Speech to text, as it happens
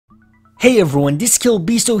Hey everyone, this is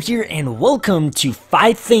KiloBisto here and welcome to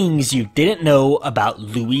 5 things you didn't know about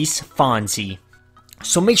Luis Fonsi.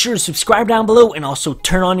 So make sure to subscribe down below and also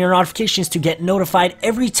turn on your notifications to get notified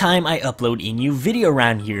every time I upload a new video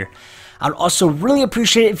around here. I'd also really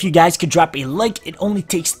appreciate it if you guys could drop a like. It only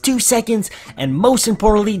takes 2 seconds, and most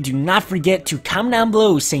importantly, do not forget to comment down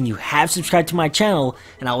below saying you have subscribed to my channel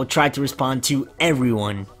and I will try to respond to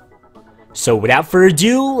everyone. So without further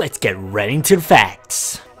ado, let's get right into the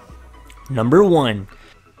facts. Number 1.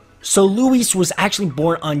 So Luis was actually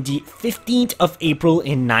born on the 15th of April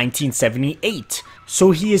in 1978.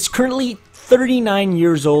 So he is currently 39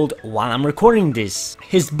 years old while I'm recording this.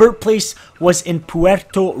 His birthplace was in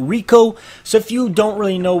Puerto Rico. So if you don't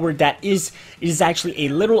really know where that is, it is actually a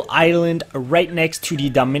little island right next to the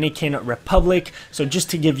Dominican Republic. So just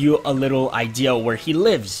to give you a little idea where he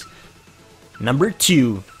lives. Number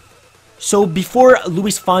 2. So before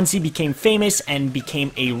Luis Fonsi became famous and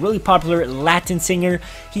became a really popular Latin singer,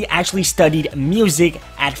 he actually studied music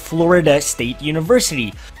at Florida State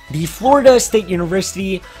University. The Florida State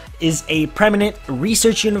University is a prominent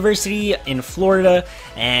research university in Florida,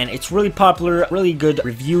 and it's really popular, really good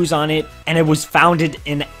reviews on it, and it was founded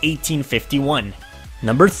in 1851.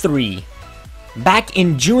 Number 3. Back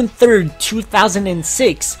in June 3rd,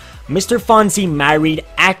 2006, Mr. Fonsi married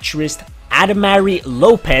actress Adamari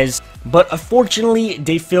Lopez, but unfortunately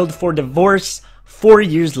they filed for divorce 4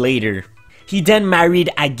 years later. He then married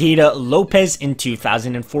Agata Lopez in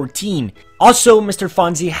 2014. Also, Mr.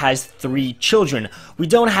 Fonsi has 3 children. We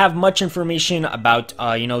don't have much information about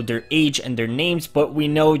their age and their names, but we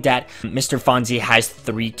know that Mr. Fonsi has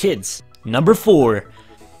 3 kids. Number 4.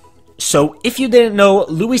 So, if you didn't know,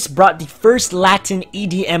 Luis brought the first Latin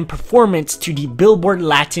EDM performance to the Billboard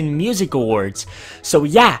Latin Music Awards. So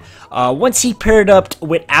yeah, once he paired up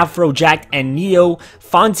with Afrojack and Neo,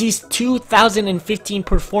 Fonsi's 2015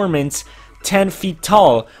 performance, 10 Feet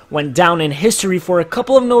Tall, went down in history for a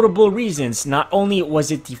couple of notable reasons. Not only was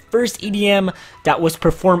it the first EDM that was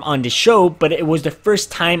performed on the show, but it was the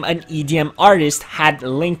first time an EDM artist had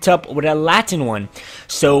linked up with a Latin one.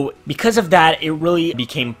 So because of that, it really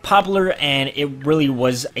became popular and it really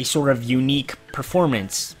was a sort of unique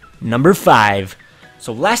performance. Number 5.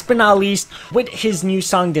 So last but not least, with his new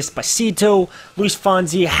song Despacito, Luis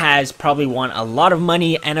Fonsi has probably won a lot of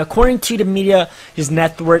money, and according to the media, his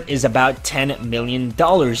net worth is about $10 million.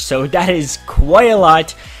 So that is quite a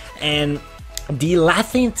lot, and the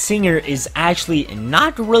Latin singer is actually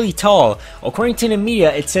not really tall. According to the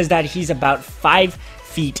media, it says that he's about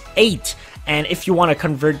 5'8". And if you want to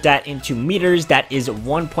convert that into meters, that is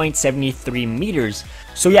 1.73 meters.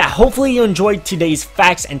 So yeah, hopefully you enjoyed today's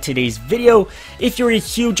facts and today's video. If you're a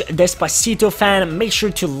huge Despacito fan, make sure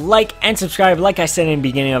to like and subscribe like I said in the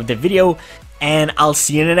beginning of the video. And I'll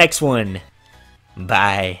see you in the next one.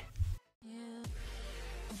 Bye.